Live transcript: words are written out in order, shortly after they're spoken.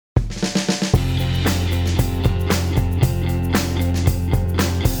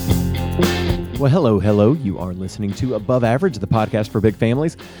Well, hello. You are listening to Above Average, the podcast for big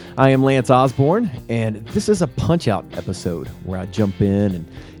families. I am Lance Osborne, and this is a punch-out episode where I jump in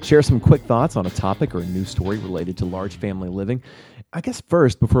and share some quick thoughts on a topic or a news story related to large family living. I guess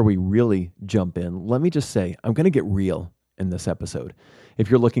first, before we really jump in, let me just say I'm going to get real in this episode. If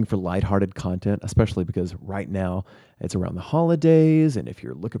you're looking for lighthearted content, especially because right now it's around the holidays, and if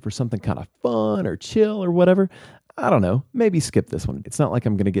you're looking for something kind of fun or chill or whatever, I don't know, maybe skip this one. It's not like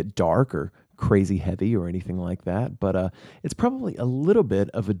I'm going to get dark or crazy heavy or anything like that, but it's probably a little bit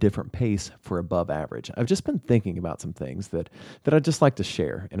of a different pace for Above Average. I've just been thinking about some things that I'd just like to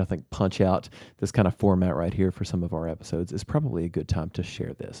share, and I think Punch Out, this kind of format right here for some of our episodes, is probably a good time to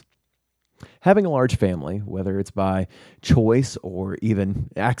share this. Having a large family, whether it's by choice or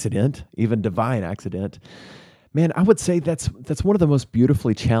even accident, even divine accident, man, I would say that's one of the most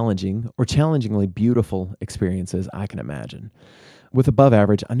beautifully challenging or challengingly beautiful experiences I can imagine. With Above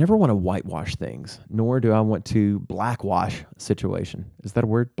Average, I never want to whitewash things, nor do I want to blackwash a situation. Is that a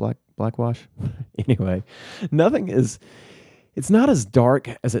word? Blackwash? Anyway, it's not as dark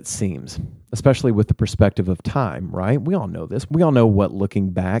as it seems, especially with the perspective of time, right? We all know this. We all know what looking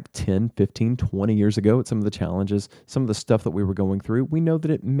back 10, 15, 20 years ago at some of the challenges, some of the stuff that we were going through, we know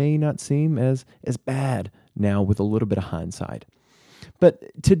that it may not seem as bad now with a little bit of hindsight. But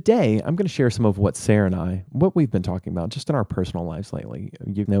today, I'm going to share some of what Sarah and I, what we've been talking about just in our personal lives lately.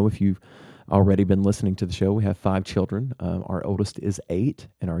 You know, if you've already been listening to the show, we have 5 children. Our oldest is 8,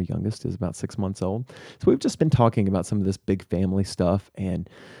 and our youngest is about 6 months old. So we've just been talking about some of this big family stuff and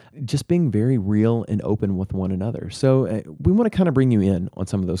just being very real and open with one another. So we want to kind of bring you in on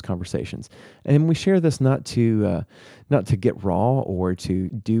some of those conversations. And we share this not to get raw or to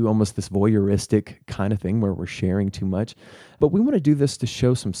do almost this voyeuristic kind of thing where we're sharing too much, but we want to do this to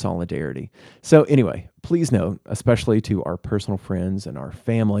show some solidarity. So anyway, please note, especially to our personal friends and our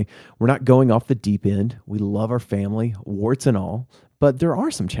family, we're not going off the deep end. We love our family, warts and all, but there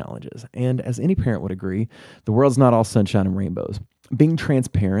are some challenges. And as any parent would agree, the world's not all sunshine and rainbows. Being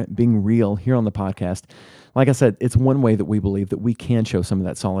transparent, being real here on the podcast, like I said, it's one way that we believe that we can show some of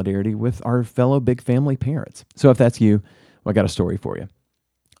that solidarity with our fellow big family parents. So if that's you, well, I got a story for you.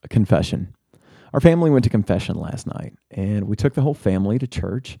 A confession. Our family went to confession last night, and we took the whole family to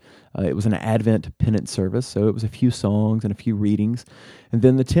church. It was an Advent penance service, so it was a few songs and a few readings. And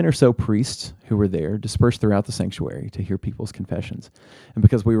then the 10 or so priests who were there dispersed throughout the sanctuary to hear people's confessions. And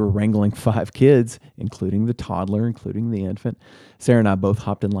because we were wrangling 5 kids, including the toddler, including the infant, Sarah and I both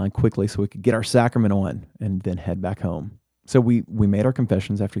hopped in line quickly so we could get our sacrament on and then head back home. So we made our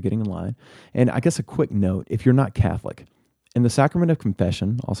confessions after getting in line. And I guess a quick note, if you're not Catholic, in the sacrament of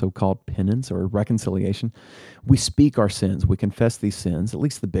confession, also called penance or reconciliation, we speak our sins, we confess these sins, at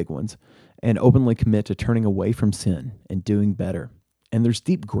least the big ones, and openly commit to turning away from sin and doing better. And there's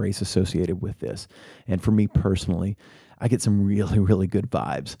deep grace associated with this. And for me personally, I get some really, really good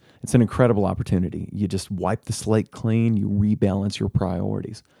vibes. It's an incredible opportunity. You just wipe the slate clean, you rebalance your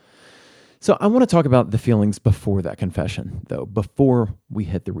priorities. So I want to talk about the feelings before that confession, though, before we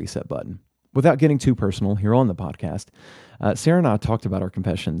hit the reset button. Without getting too personal here on the podcast, Sarah and I talked about our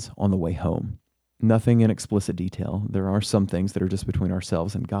confessions on the way home. Nothing in explicit detail. There are some things that are just between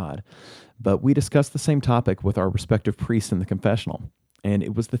ourselves and God. But we discussed the same topic with our respective priests in the confessional. And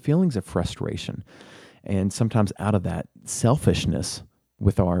it was the feelings of frustration. And sometimes out of that, selfishness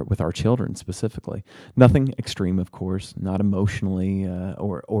with our children specifically. Nothing extreme, of course, not emotionally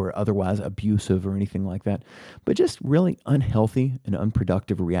or otherwise abusive or anything like that, but just really unhealthy and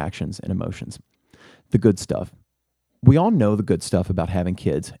unproductive reactions and emotions. The good stuff. We all know the good stuff about having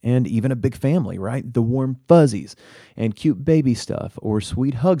kids and even a big family, right? The warm fuzzies and cute baby stuff or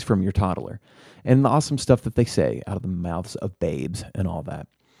sweet hugs from your toddler and the awesome stuff that they say out of the mouths of babes and all that.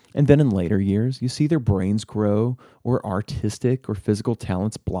 And then in later years, you see their brains grow or artistic or physical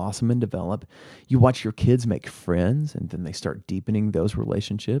talents blossom and develop. You watch your kids make friends, and then they start deepening those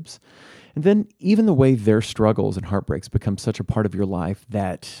relationships. And then even the way their struggles and heartbreaks become such a part of your life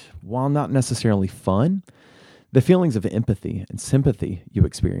that, while not necessarily fun, the feelings of empathy and sympathy you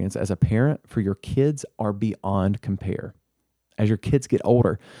experience as a parent for your kids are beyond compare. As your kids get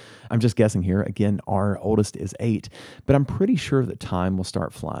older, I'm just guessing here, again, our oldest is 8, but I'm pretty sure that time will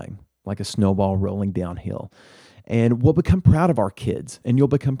start flying like a snowball rolling downhill. And we'll become proud of our kids, and you'll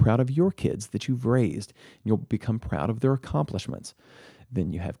become proud of your kids that you've raised. And you'll become proud of their accomplishments.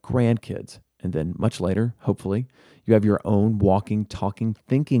 Then you have grandkids, and then much later, hopefully, you have your own walking, talking,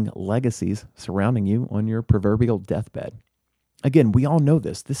 thinking legacies surrounding you on your proverbial deathbed. Again, we all know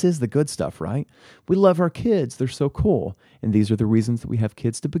this. This is the good stuff, right? We love our kids. They're so cool. And these are the reasons that we have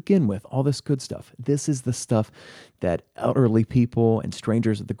kids to begin with, all this good stuff. This is the stuff that elderly people and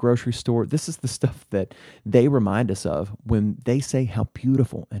strangers at the grocery store, this is the stuff that they remind us of when they say how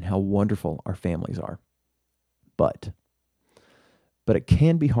beautiful and how wonderful our families are. But it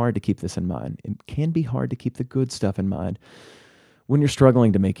can be hard to keep this in mind. It can be hard to keep the good stuff in mind when you're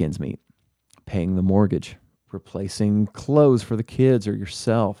struggling to make ends meet, paying the mortgage, replacing clothes for the kids or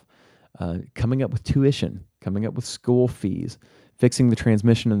yourself, coming up with tuition, coming up with school fees, fixing the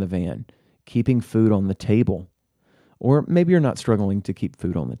transmission in the van, keeping food on the table. Or maybe you're not struggling to keep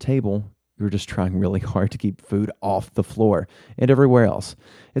food on the table. You're just trying really hard to keep food off the floor and everywhere else.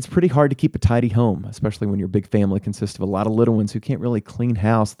 It's pretty hard to keep a tidy home, especially when your big family consists of a lot of little ones who can't really clean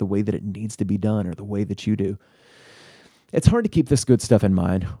house the way that it needs to be done or the way that you do. It's hard to keep this good stuff in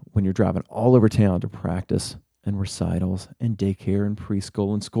mind when you're driving all over town to practice and recitals and daycare and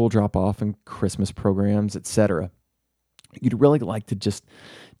preschool and school drop-off and Christmas programs, etc. You'd really like to just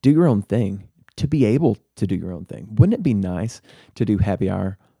do your own thing, to be able to do your own thing. Wouldn't it be nice to do happy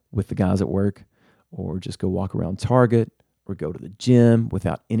hour with the guys at work, or just go walk around Target, or go to the gym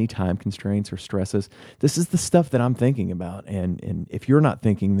without any time constraints or stresses? This is the stuff that I'm thinking about. And if you're not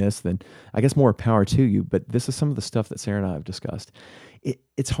thinking this, then I guess more power to you. But this is some of the stuff that Sarah and I have discussed.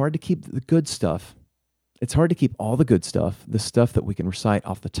 It's hard to keep the good stuff. It's hard to keep all the good stuff, the stuff that we can recite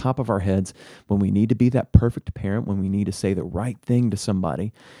off the top of our heads when we need to be that perfect parent, when we need to say the right thing to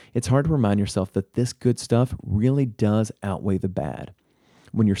somebody. It's hard to remind yourself that this good stuff really does outweigh the bad.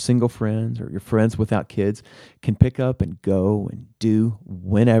 When your single friends or your friends without kids can pick up and go and do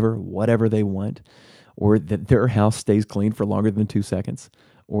whenever, whatever they want, or that their house stays clean for longer than 2 seconds,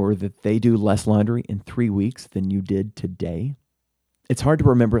 or that they do less laundry in 3 weeks than you did today. It's hard to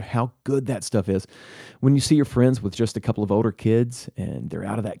remember how good that stuff is when you see your friends with just a couple of older kids and they're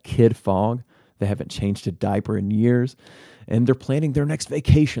out of that kid fog. They haven't changed a diaper in years, and they're planning their next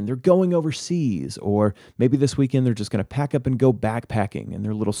vacation. They're going overseas, or maybe this weekend they're just going to pack up and go backpacking in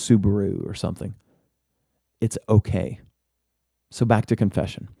their little Subaru or something. It's okay. So back to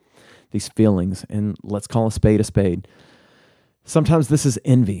confession. These feelings, and let's call a spade a spade. Sometimes this is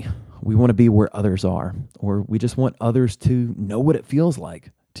envy. We want to be where others are, or we just want others to know what it feels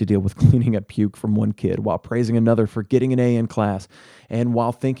like to deal with cleaning up puke from one kid while praising another for getting an A in class, and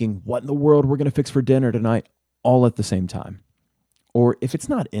while thinking, what in the world we're going to fix for dinner tonight, all at the same time. Or if it's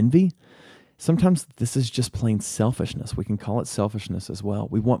not envy, sometimes this is just plain selfishness. We can call it selfishness as well.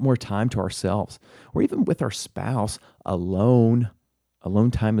 We want more time to ourselves, or even with our spouse, alone.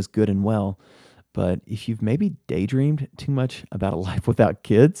 Alone time is good and well, but if you've maybe daydreamed too much about a life without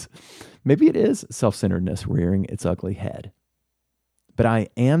kids, maybe it is self-centeredness rearing its ugly head. But I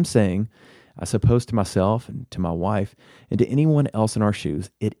am saying, I suppose to myself and to my wife and to anyone else in our shoes,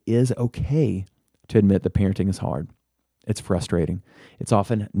 it is okay to admit that parenting is hard. It's frustrating. It's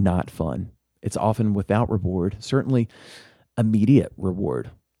often not fun. It's often without reward, certainly immediate reward.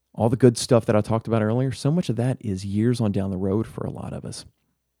 All the good stuff that I talked about earlier, so much of that is years on down the road for a lot of us.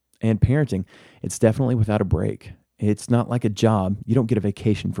 And parenting, it's definitely without a break. It's not like a job. You don't get a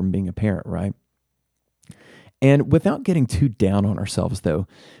vacation from being a parent, right? And without getting too down on ourselves, though,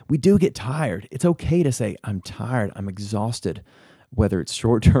 we do get tired. It's okay to say, I'm tired, I'm exhausted, whether it's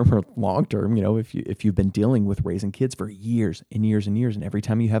short-term or long-term. You know, if you've been dealing with raising kids for years and years and years, and every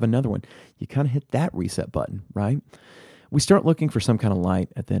time you have another one, you kind of hit that reset button, right? We start looking for some kind of light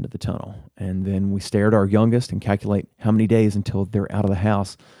at the end of the tunnel, and then we stare at our youngest and calculate how many days until they're out of the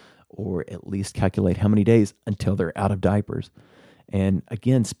house, or at least calculate how many days until they're out of diapers. And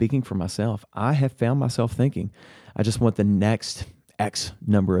again, speaking for myself, I have found myself thinking, I just want the next X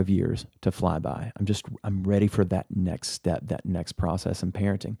number of years to fly by. I'm ready for that next step, that next process in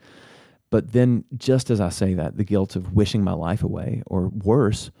parenting. But then just as I say that, the guilt of wishing my life away, or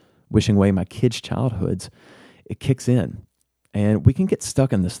worse, wishing away my kids' childhoods, it kicks in. And we can get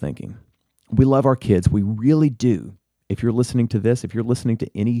stuck in this thinking. We love our kids. We really do. If you're listening to this, if you're listening to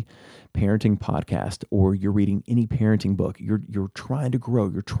any parenting podcast, or you're reading any parenting book, you're trying to grow,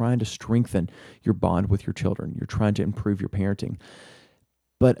 you're trying to strengthen your bond with your children, you're trying to improve your parenting.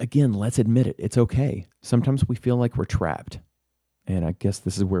 But again, let's admit it, it's okay. Sometimes we feel like we're trapped. And I guess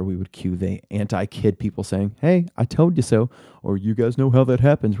this is where we would cue the anti-kid people saying, hey, I told you so, or you guys know how that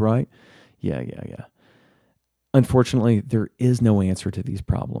happens, right? Yeah. Unfortunately, there is no answer to these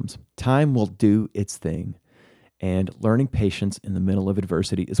problems. Time will do its thing. And learning patience in the middle of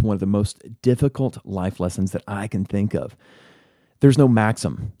adversity is one of the most difficult life lessons that I can think of. There's no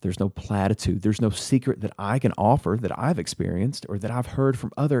maxim, there's no platitude, there's no secret that I can offer that I've experienced or that I've heard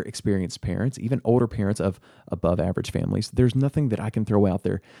from other experienced parents, even older parents of above average families. There's nothing that I can throw out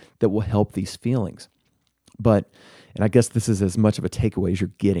there that will help these feelings. But, and I guess this is as much of a takeaway as you're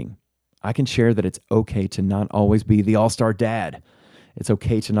getting, I can share that it's okay to not always be the all-star dad. It's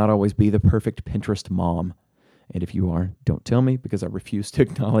okay to not always be the perfect Pinterest mom. And if you are, don't tell me, because I refuse to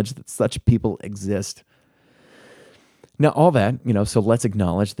acknowledge that such people exist. Now, all that, so let's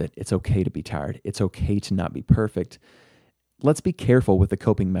acknowledge that it's okay to be tired. It's okay to not be perfect. Let's be careful with the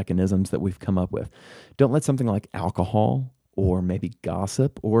coping mechanisms that we've come up with. Don't let something like alcohol or maybe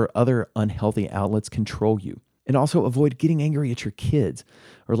gossip or other unhealthy outlets control you. And also avoid getting angry at your kids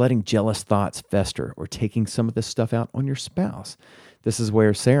or letting jealous thoughts fester or taking some of this stuff out on your spouse. This is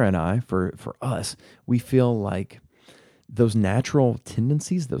where Sarah and I, for us, we feel like those natural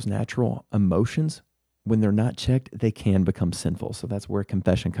tendencies, those natural emotions, when they're not checked, they can become sinful. So that's where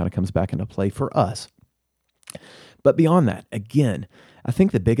confession kind of comes back into play for us. But beyond that, again, I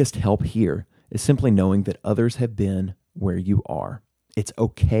think the biggest help here is simply knowing that others have been where you are. It's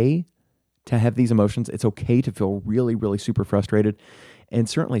okay to have these emotions. It's okay to feel really, really super frustrated, and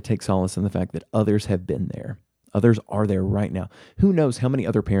certainly take solace in the fact that others have been there. Others are there right now. Who knows how many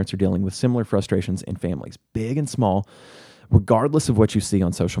other parents are dealing with similar frustrations in families, big and small, regardless of what you see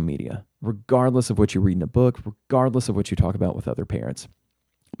on social media, regardless of what you read in a book, regardless of what you talk about with other parents.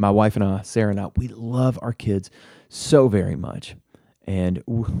 My wife and I, Sarah and I, we love our kids so very much. And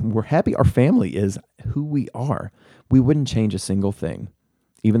we're happy our family is who we are. We wouldn't change a single thing,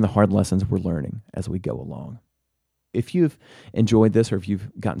 even the hard lessons we're learning as we go along. If you've enjoyed this or if you've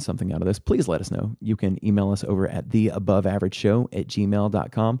gotten something out of this, please let us know. You can email us over at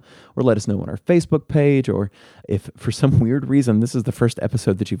theaboveaverage@gmail.com or let us know on our Facebook page. Or if for some weird reason this is the first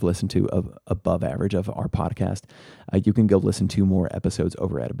episode that you've listened to of Above Average of our podcast, you can go listen to more episodes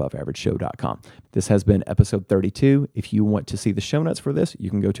over at aboveaverage.show.com. This has been episode 32. If you want to see the show notes for this, you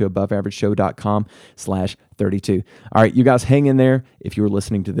can go to aboveaverage.show.com/32. All right, you guys hang in there. If you were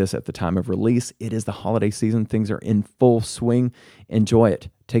listening to this at the time of release, it is the holiday season. Things are in full swing. Enjoy it.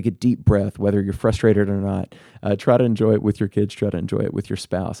 Take a deep breath, whether you're frustrated or not. Try to enjoy it with your kids. Try to enjoy it with your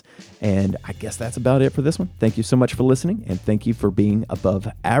spouse. And I guess that's about it for this one. Thank you so much for listening, and thank you for being above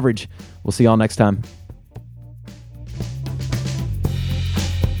average. We'll see y'all next time.